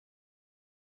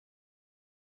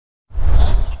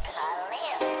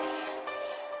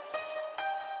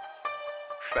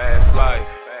Fast life,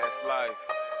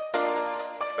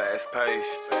 fast pace,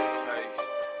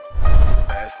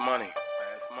 fast money.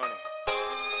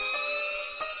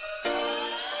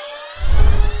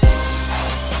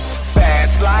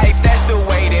 Fast life, that's the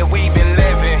way that we've been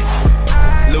living.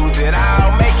 Lose it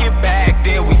all, make it back,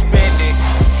 then we spend it.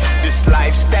 This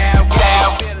lifestyle,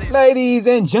 Ladies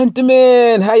and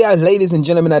gentlemen, how y'all ladies and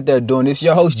gentlemen out there doing? This is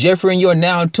your host Jeffrey, and you're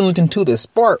now tuned into The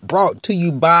Spark, brought to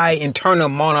you by Internal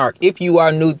Monarch. If you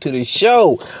are new to the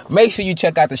show, make sure you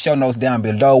check out the show notes down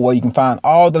below, where you can find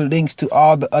all the links to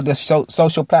all the other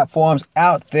social platforms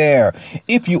out there.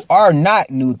 If you are not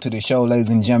new to the show, ladies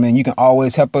and gentlemen, you can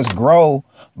always help us grow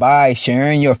by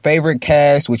sharing your favorite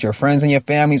cast with your friends and your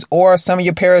families, or some of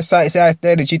your parasites out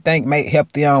there that you think may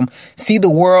help them see the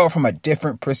world from a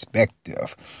different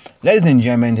perspective. Ladies and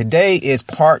gentlemen, today is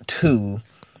part 2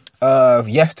 of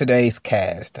yesterday's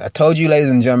cast. I told you,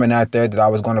 ladies and gentlemen out there, that I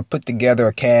was going to put together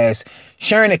a cast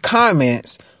sharing the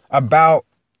comments about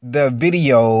the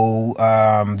video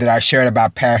that I shared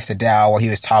about Pastor Dow, where he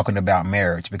was talking about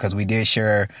marriage, because we did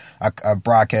share a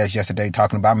broadcast yesterday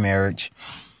talking about marriage.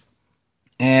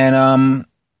 And,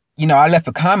 I left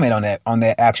a comment on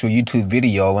that actual YouTube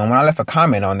video. And when I left a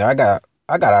comment on there, I got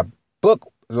a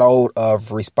bookload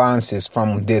of responses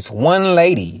from this one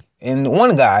lady and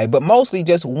one guy, but mostly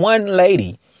just one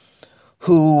lady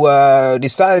who,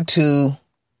 decided to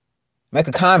make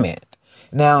a comment.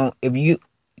 Now, if you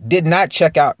did not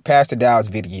check out Pastor Dow's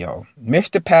video,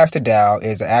 Mr. Pastor Dow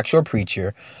is an actual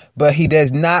preacher, but he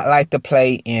does not like to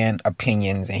play in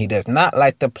opinions, and he does not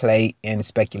like to play in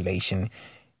speculation.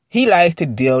 He likes to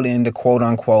deal in the quote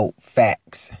unquote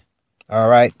facts. All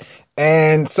right.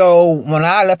 And so when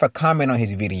I left a comment on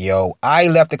his video, I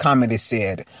left a comment that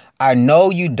said, "I know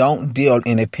you don't deal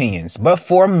in opinions, but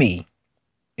for me,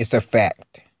 it's a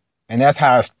fact." And that's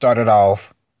how I started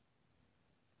off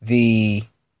the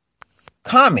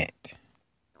comment.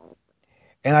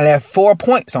 And I left 4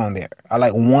 points on there. I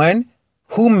like 1,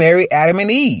 who married Adam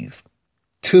and Eve?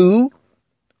 2,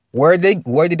 where did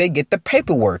they get the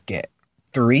paperwork at?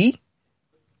 3,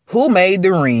 who made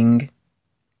the ring?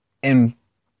 And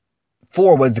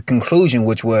 4 was the conclusion,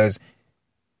 which was,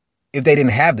 if they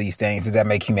didn't have these things, does that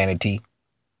make humanity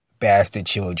bastard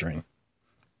children?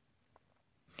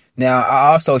 Now,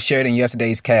 I also shared in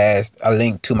yesterday's cast a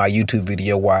link to my YouTube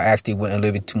video where I actually went a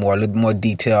little bit more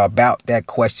detail about that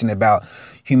question about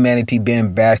humanity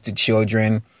being bastard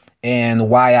children and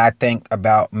why I think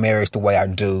about marriage the way I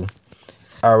do.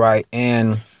 All right.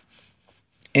 And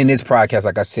in this podcast,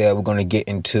 like I said, we're going to get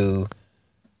into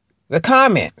the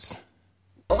comments.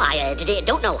 Oh, I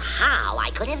don't know how I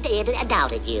could have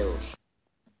doubted you.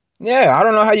 Yeah, I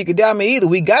don't know how you could doubt me either.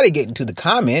 We got to get into the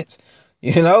comments.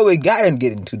 We got to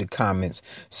get into the comments.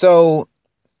 So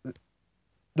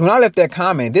when I left that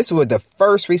comment, this was the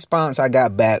first response I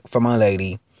got back from a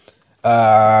lady.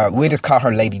 We just call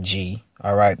her Lady G.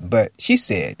 All right. But she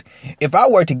said, if I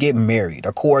were to get married,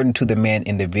 according to the man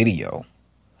in the video,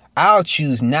 I'll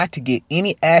choose not to get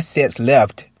any assets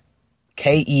left,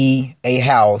 k.e. a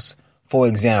house, for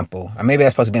example. Or maybe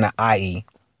that's supposed to be an I.e.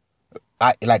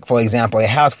 Like, for example, a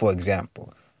house, for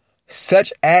example.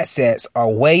 Such assets are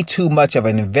way too much of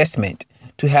an investment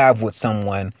to have with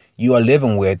someone you are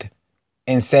living with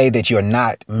and say that you're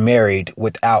not married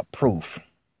without proof.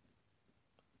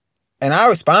 And I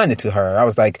responded to her. I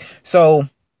was like, so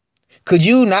could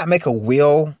you not make a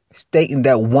will stating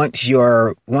that once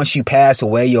you pass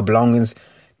away, your belongings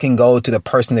can go to the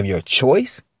person of your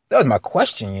choice? That was my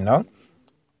question,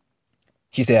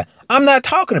 She said, I'm not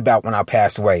talking about when I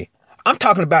pass away. I'm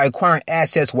talking about acquiring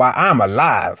assets while I'm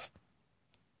alive.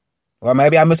 Well,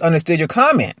 maybe I misunderstood your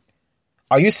comment.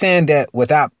 Are you saying that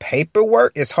without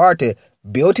paperwork, it's hard to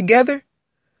build together?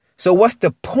 So what's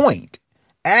the point?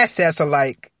 Assets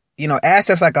like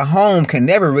a home can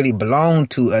never really belong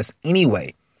to us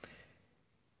anyway.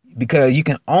 Because you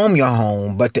can own your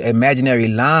home, but the imaginary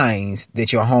lines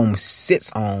that your home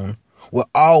sits on will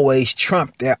always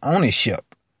trump their ownership.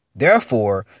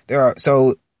 Therefore, there are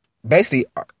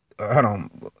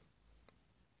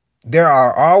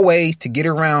all ways to get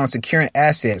around securing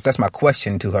assets. That's my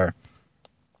question to her.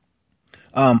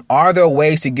 Are there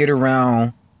ways to get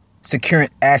around securing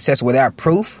assets without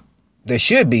proof? There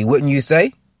should be, wouldn't you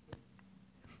say?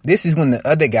 This is when the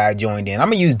other guy joined in. I'm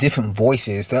going to use different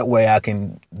voices. That way I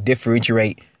can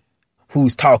differentiate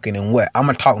who's talking and what. I'm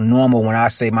going to talk normal when I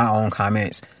say my own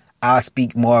comments. I'll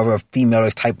speak more of a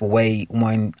female-ish type of way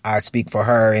when I speak for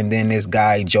her. And then this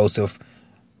guy, Joseph,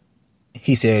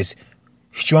 he says,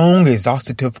 strong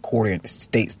exhaustive concordance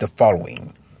states the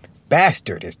following.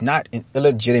 Bastard is not an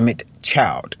illegitimate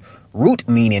child. Root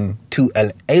meaning to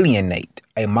alienate,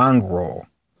 a mongrel,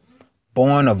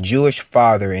 born of Jewish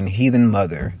father and heathen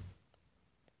mother.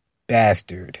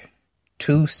 Bastard.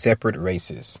 Two separate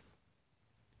races.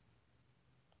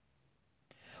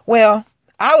 Well,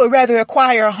 I would rather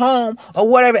acquire a home or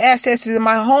whatever assets is in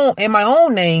my home in my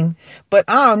own name, but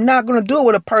I'm not going to do it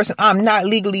with a person I'm not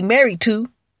legally married to.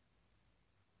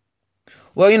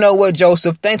 Well, you know what,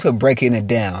 Joseph? Thanks for breaking it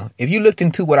down. If you looked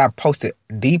into what I posted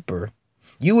deeper,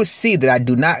 you would see that I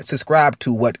do not subscribe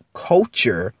to what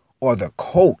culture or the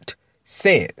cult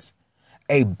says.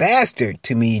 A bastard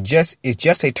to me is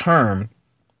just a term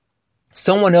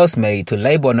someone else made to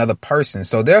label another person,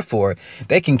 so therefore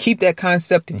they can keep that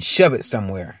concept and shove it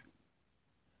somewhere.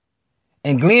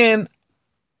 And Glenn,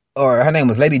 or her name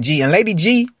was Lady G, and Lady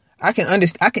G, I can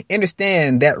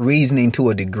understand that reasoning to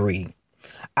a degree.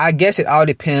 I guess it all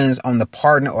depends on the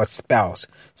partner or spouse.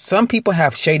 Some people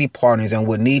have shady partners and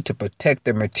would need to protect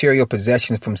their material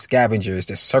possessions from scavengers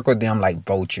that circle them like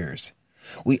vultures.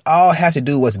 We all have to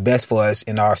do what's best for us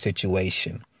in our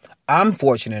situation. I'm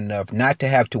fortunate enough not to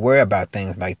have to worry about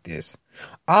things like this.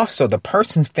 Also, the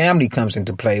person's family comes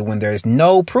into play when there is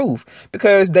no proof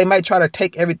because they might try to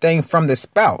take everything from the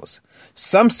spouse.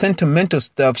 Some sentimental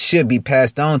stuff should be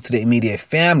passed on to the immediate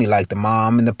family, like the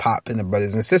mom and the pop and the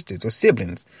brothers and sisters or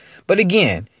siblings. But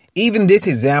again, even this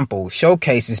example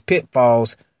showcases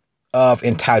pitfalls of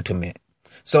entitlement.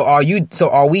 So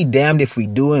are we damned if we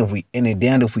do and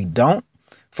damned if we don't?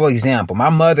 For example, my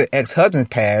mother's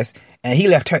ex-husband passed and he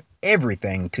left her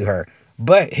everything to her.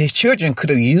 But his children could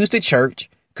have used the church,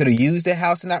 could have used the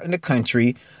house out in the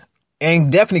country,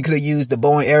 and definitely could have used the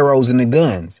bow and arrows and the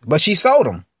guns. But she sold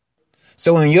them.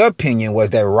 So in your opinion,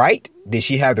 was that right? Did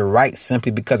she have the right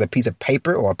simply because a piece of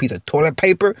paper or a piece of toilet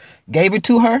paper gave it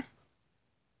to her?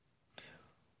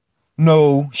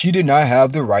 No, she did not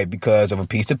have the right because of a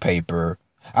piece of paper.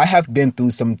 I have been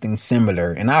through something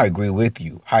similar, and I agree with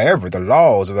you. However, the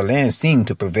laws of the land seem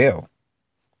to prevail.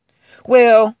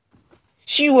 Well,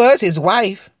 she was his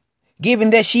wife, given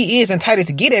that she is entitled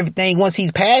to get everything once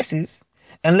he passes.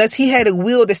 Unless he had a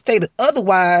will that stated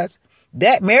otherwise,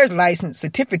 that marriage license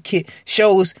certificate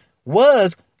shows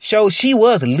she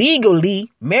was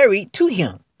legally married to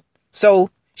him.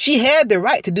 So she had the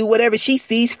right to do whatever she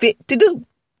sees fit to do.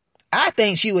 I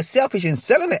think she was selfish in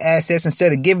selling the assets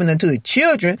instead of giving them to the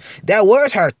children. That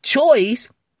was her choice.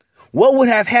 What would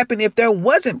have happened if there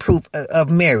wasn't proof of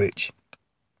marriage?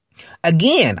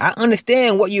 Again, I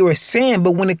understand what you were saying,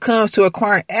 but when it comes to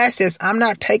acquiring assets, I'm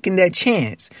not taking that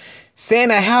chance.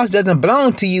 Saying a house doesn't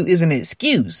belong to you is an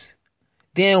excuse.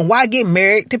 Then why get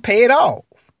married to pay it off?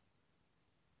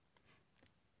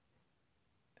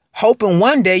 Hoping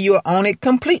one day you'll own it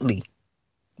completely.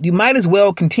 You might as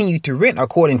well continue to rent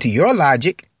according to your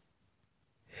logic.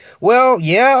 Well,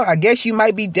 yeah, I guess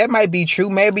that might be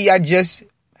true. Maybe I just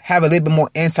have a little bit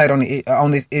more insight on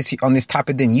this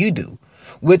topic than you do.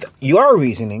 With your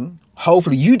reasoning,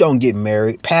 hopefully you don't get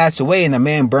married, pass away, and the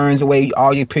man burns away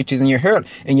all your pictures and your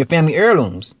family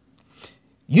heirlooms.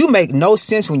 You make no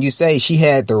sense when you say she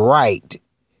had the right.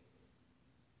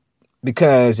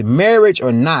 Because marriage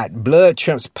or not, blood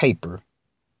trumps paper.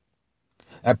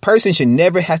 A person should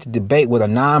never have to debate with a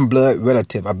non-blood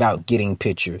relative about getting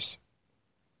pictures.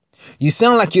 You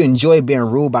sound like you enjoy being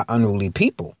ruled by unruly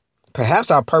people.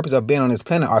 Perhaps our purpose of being on this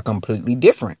planet are completely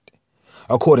different.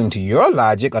 According to your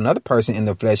logic, another person in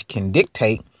the flesh can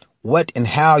dictate what and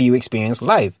how you experience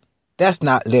life. That's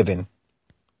not living.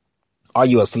 Are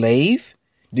you a slave?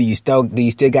 Do you still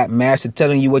got master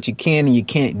telling you what you can and you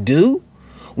can't do?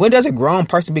 When does a grown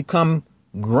person become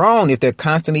grown if they're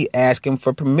constantly asking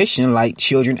for permission, like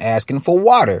children asking for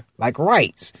water, like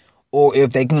rights, or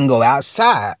if they can go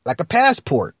outside, like a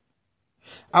passport?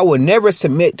 I will never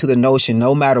submit to the notion,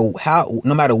 no matter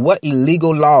what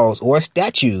illegal laws or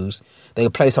statutes they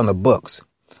place on the books.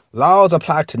 Laws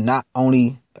apply to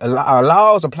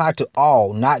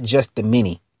all, not just the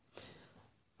many.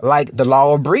 Like the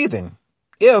law of breathing.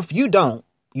 If you don't,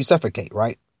 you suffocate,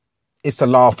 right? It's the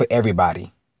law for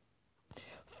everybody.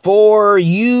 For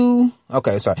you,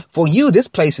 this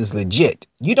place is legit.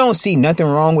 You don't see nothing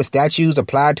wrong with statutes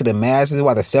applied to the masses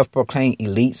while the self-proclaimed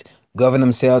elites govern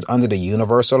themselves under the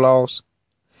universal laws.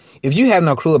 If you have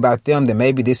no clue about them, then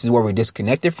maybe this is where we're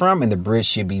disconnected from and the bridge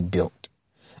should be built.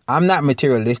 I'm not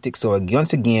materialistic, so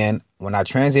once again, when I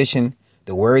transition,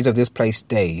 the words of this place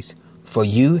stays. For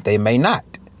you, they may not.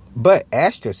 But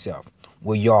ask yourself,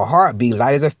 will your heart be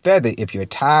light as a feather if you're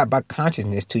tied by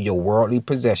consciousness to your worldly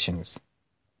possessions?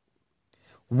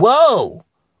 Whoa!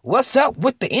 What's up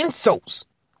with the insults?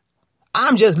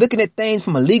 I'm just looking at things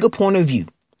from a legal point of view.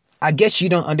 I guess you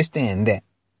don't understand that.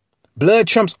 Blood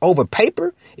trumps over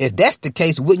paper? If that's the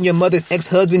case, wouldn't your mother's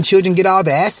ex-husband children get all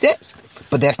the assets?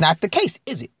 But that's not the case,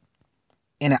 is it?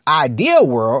 In an ideal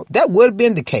world, that would have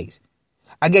been the case.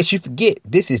 I guess you forget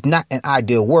this is not an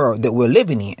ideal world that we're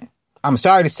living in. I'm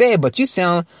sorry to say it, but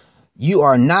I'm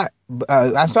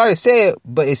sorry to say it,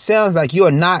 but it sounds like you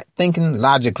are not thinking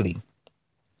logically.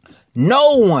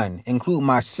 No one, including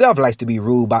myself, likes to be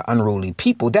ruled by unruly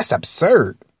people. That's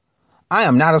absurd. I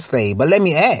am not a slave, but let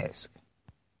me ask.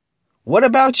 What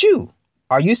about you?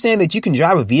 Are you saying that you can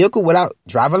drive a vehicle without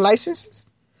driver licenses?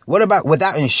 What about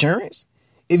without insurance?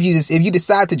 If you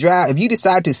decide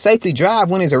to safely drive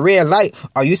when there's a red light,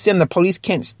 are you saying the police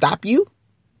can't stop you?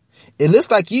 It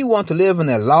looks like you want to live in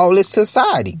a lawless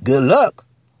society. Good luck.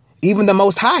 Even the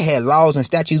Most High had laws and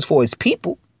statutes for his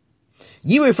people.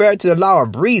 You refer to the law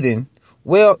of breathing.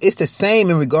 Well, it's the same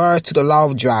in regards to the law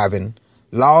of driving,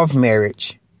 law of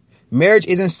marriage. Marriage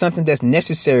isn't something that's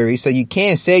necessary, so you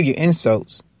can save your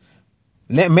insults.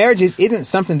 Marriage isn't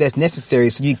something that's necessary,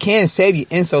 so you can save your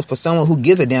insults for someone who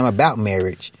gives a damn about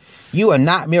marriage. You are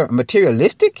not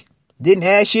materialistic? Didn't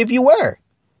ask you if you were.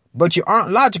 But you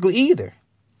aren't logical either.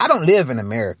 I don't live in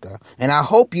America, and I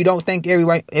hope you don't think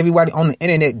everybody on the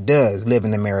internet does live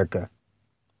in America.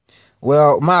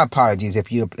 Well, my apologies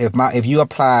if you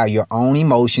apply your own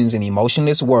emotions and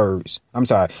emotionless words.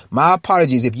 My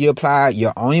apologies if you apply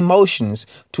your own emotions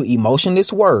to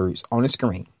emotionless words on the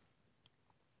screen.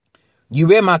 You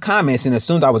read my comments and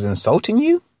assumed I was insulting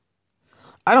you?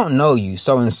 I don't know you,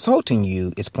 so insulting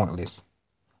you is pointless.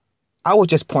 I was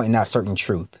just pointing out certain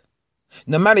truth.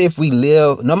 No matter if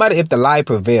the lie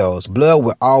prevails, blood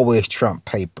will always trump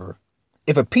paper.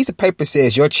 If a piece of paper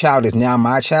says your child is now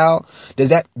my child, does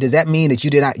that mean that you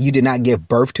did not give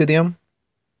birth to them?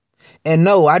 And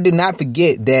no, I do not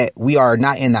forget that we are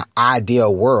not in the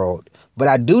ideal world, but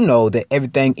I do know that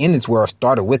everything in this world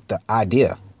started with the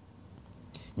idea.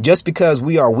 Just because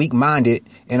we are weak-minded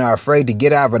and are afraid to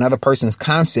get out of another person's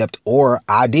concept or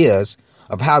ideas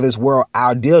of how this world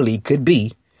ideally could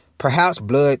be, perhaps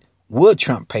blood would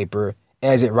trump paper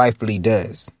as it rightfully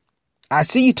does. I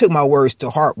see you took my words to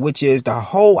heart, which is the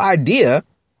whole idea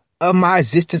of my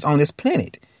existence on this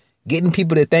planet. Getting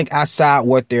people to think outside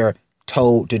what they're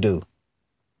told to do.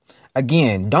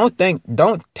 Again, don't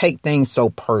take things so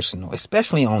personal,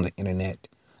 especially on the internet.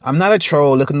 I'm not a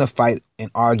troll looking to fight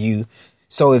and argue.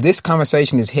 So if this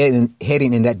conversation is heading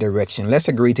in that direction, let's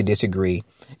agree to disagree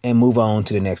and move on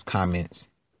to the next comments.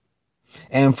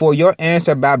 And for your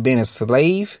answer about being a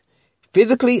slave,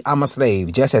 physically, I'm a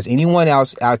slave, just as anyone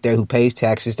else out there who pays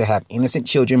taxes to have innocent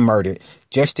children murdered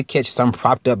just to catch some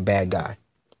propped up bad guy.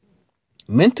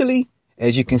 Mentally,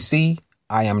 as you can see,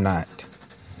 I am not.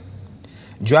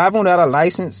 Driving without a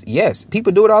license, yes,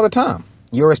 people do it all the time.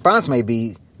 Your response may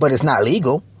be, but it's not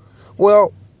legal.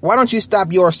 Well, why don't you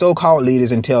stop your so-called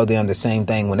leaders and tell them the same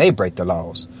thing when they break the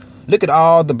laws? Look at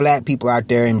all the black people out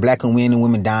there and black men and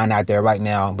women dying out there right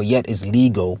now, but yet it's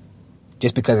legal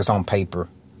just because it's on paper.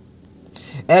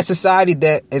 A society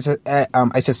that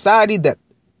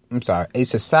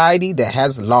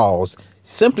has laws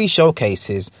simply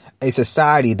showcases a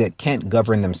society that can't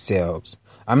govern themselves.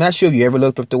 I'm not sure if you ever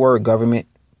looked up the word government,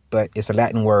 but it's a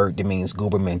Latin word that means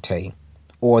gubermente,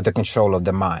 or the control of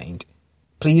the mind.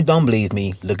 Please don't believe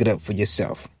me. Look it up for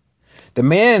yourself. The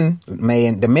man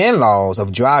laws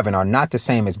of driving are not the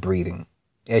same as breathing,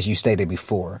 as you stated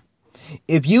before.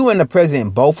 If you and the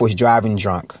president both was driving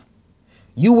drunk,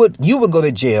 you would go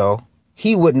to jail.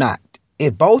 He would not.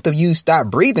 If both of you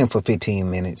stopped breathing for 15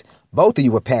 minutes, both of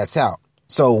you would pass out.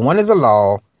 So one is a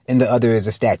law and the other is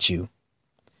a statute.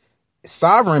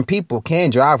 Sovereign people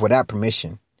can drive without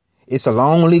permission. It's a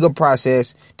long legal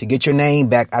process to get your name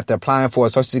back after applying for a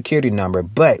social security number,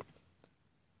 but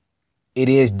it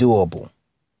is doable.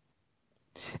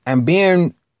 And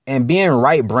being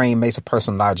right brain makes a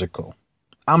person logical.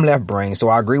 I'm left brain, so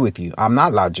I agree with you. I'm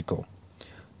not logical.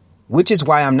 Which is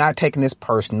why I'm not taking this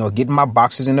personal, getting my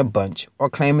boxes in a bunch, or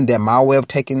claiming that my way of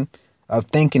thinking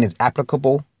is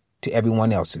applicable to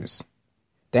everyone else's.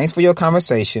 Thanks for your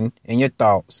conversation and your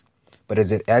thoughts. But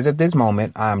as of this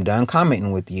moment, I am done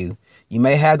commenting with you. You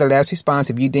may have the last response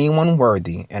if you deem one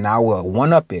worthy, and I will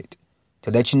one-up it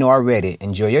to let you know I read it.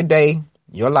 Enjoy your day,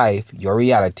 your life, your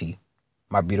reality,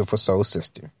 my beautiful soul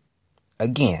sister.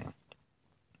 Again,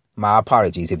 my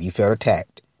apologies if you felt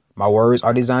attacked. My words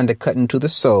are designed to cut into the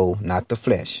soul, not the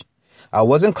flesh. I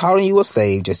wasn't calling you a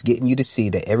slave, just getting you to see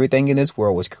that everything in this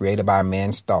world was created by a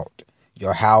man's thought.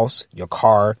 Your house, your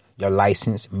car, your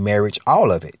license, marriage,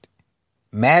 all of it.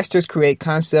 Masters create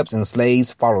concepts and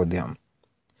slaves follow them.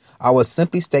 I was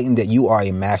simply stating that you are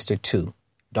a master too.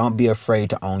 Don't be afraid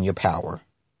to own your power.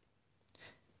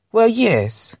 Well,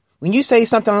 yes. When you say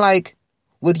something like,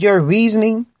 with your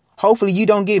reasoning, Hopefully you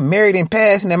don't get married and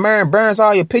pass and the man burns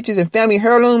all your pictures and family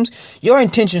heirlooms. Your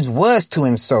intentions was to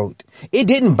insult. It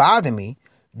didn't bother me.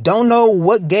 Don't know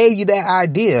what gave you that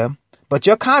idea, but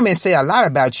your comments say a lot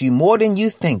about you, more than you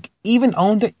think, even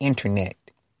on the internet.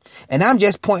 And I'm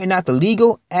just pointing out the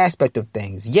legal aspect of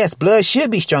things. Yes, blood should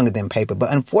be stronger than paper,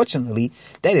 but unfortunately,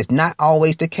 that is not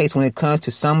always the case when it comes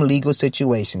to some legal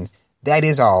situations. That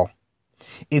is all.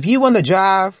 If you want to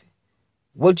drive,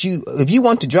 what do you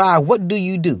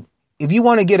do? If you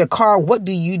want to get a car, what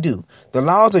do you do? The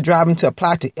laws of driving to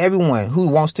apply to everyone who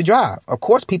wants to drive. Of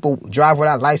course, people drive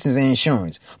without license and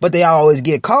insurance, but they always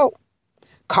get caught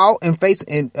and face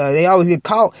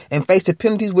the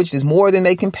penalties, which is more than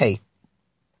they can pay.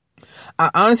 I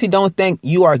honestly don't think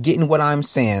you are getting what I'm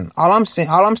saying. All I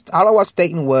was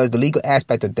stating was the legal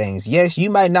aspect of things. Yes, you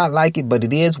might not like it, but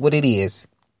it is what it is.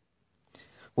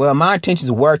 Well, my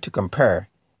intentions were to compare.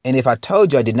 And if I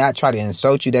told you I did not try to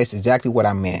insult you, that's exactly what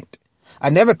I meant. I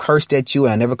never cursed at you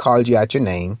and I never called you out your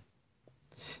name.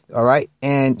 All right.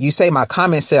 And you say my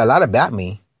comments say a lot about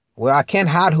me. Well, I can't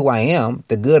hide who I am,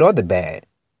 the good or the bad.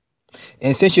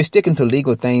 And since you're sticking to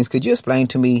legal things, could you explain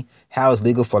to me how it's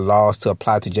legal for laws to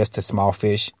apply to just a small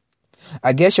fish?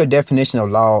 I guess your definition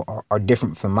of law are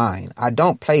different from mine. I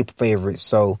don't play favorites,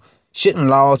 so shouldn't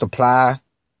laws apply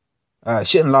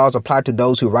to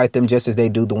those who write them just as they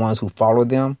do the ones who follow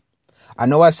them? I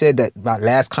know I said that my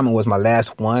last comment was my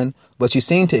last one, but you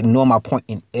seem to ignore my point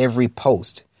in every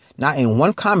post. Not in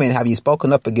one comment have you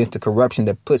spoken up against the corruption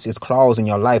that puts its claws in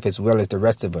your life as well as the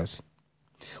rest of us.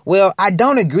 Well, I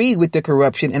don't agree with the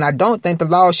corruption, and I don't think the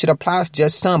law should apply to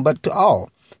just some, but to all.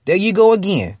 There you go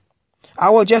again. I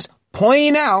was just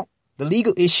pointing out the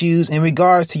legal issues in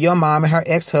regards to your mom and her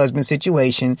ex-husband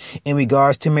situation in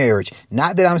regards to marriage.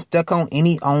 Not that I'm stuck on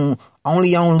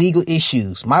only on legal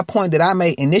issues. My point that I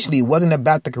made initially wasn't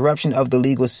about the corruption of the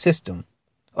legal system,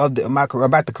 about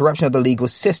the corruption of the legal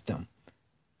system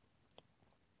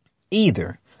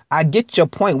either. I get your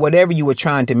point, whatever you were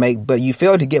trying to make, but you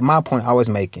failed to get my point I was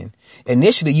making.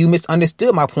 Initially, you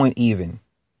misunderstood my point even.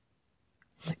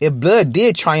 If blood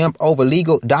did triumph over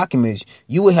legal documents,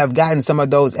 you would have gotten some of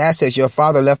those assets your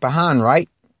father left behind, right?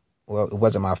 Well, it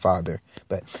wasn't my father,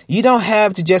 but you don't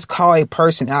have to just call a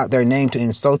person out their name to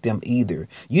insult them either.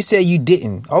 You said you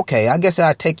didn't. Okay, I guess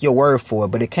I'll take your word for it,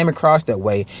 but it came across that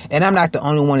way, and I'm not the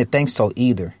only one that thinks so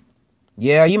either.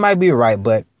 Yeah, you might be right,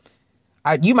 but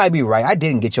you might be right. I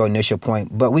didn't get your initial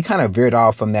point, but we kind of veered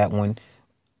off from that one.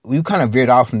 We kind of veered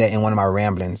off from that in one of my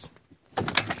ramblings.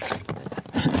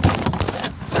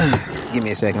 Give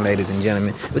me a second, ladies and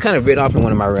gentlemen. We kind of veered off in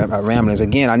one of my ramblings.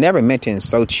 Again, I never meant to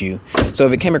insult you. So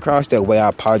if it came across that way, I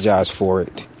apologize for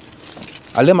it.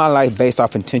 I live my life based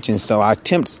off intention, so I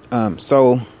attempt not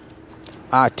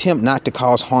to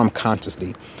cause harm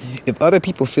consciously. If other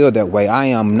people feel that way, I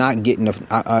am not getting.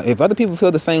 If other people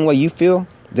feel the same way you feel,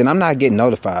 then I'm not getting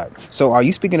notified. So are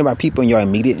you speaking about people in your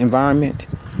immediate environment?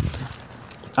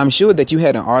 I'm sure that you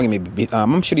had an argument.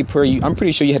 I'm pretty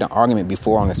sure you had an argument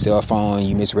before on the cell phone.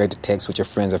 You misread the text with your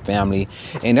friends or family.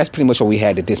 And that's pretty much what we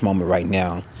had at this moment right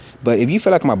now. But if you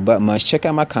feel like my butt munch, check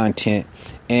out my content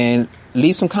and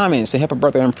leave some comments to help a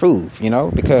brother improve,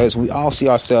 because we all see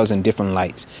ourselves in different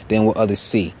lights than what others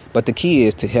see. But the key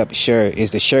is to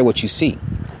share what you see.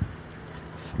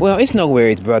 Well, it's no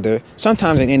worries, brother.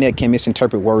 Sometimes the internet can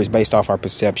misinterpret words based off our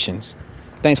perceptions.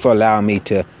 Thanks for allowing me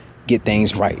to get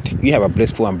things right. You have a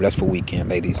blissful and blissful weekend,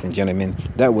 ladies and gentlemen.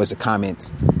 That was the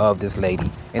comments of this lady.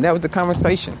 And that was the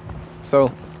conversation.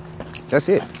 So, that's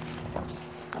it.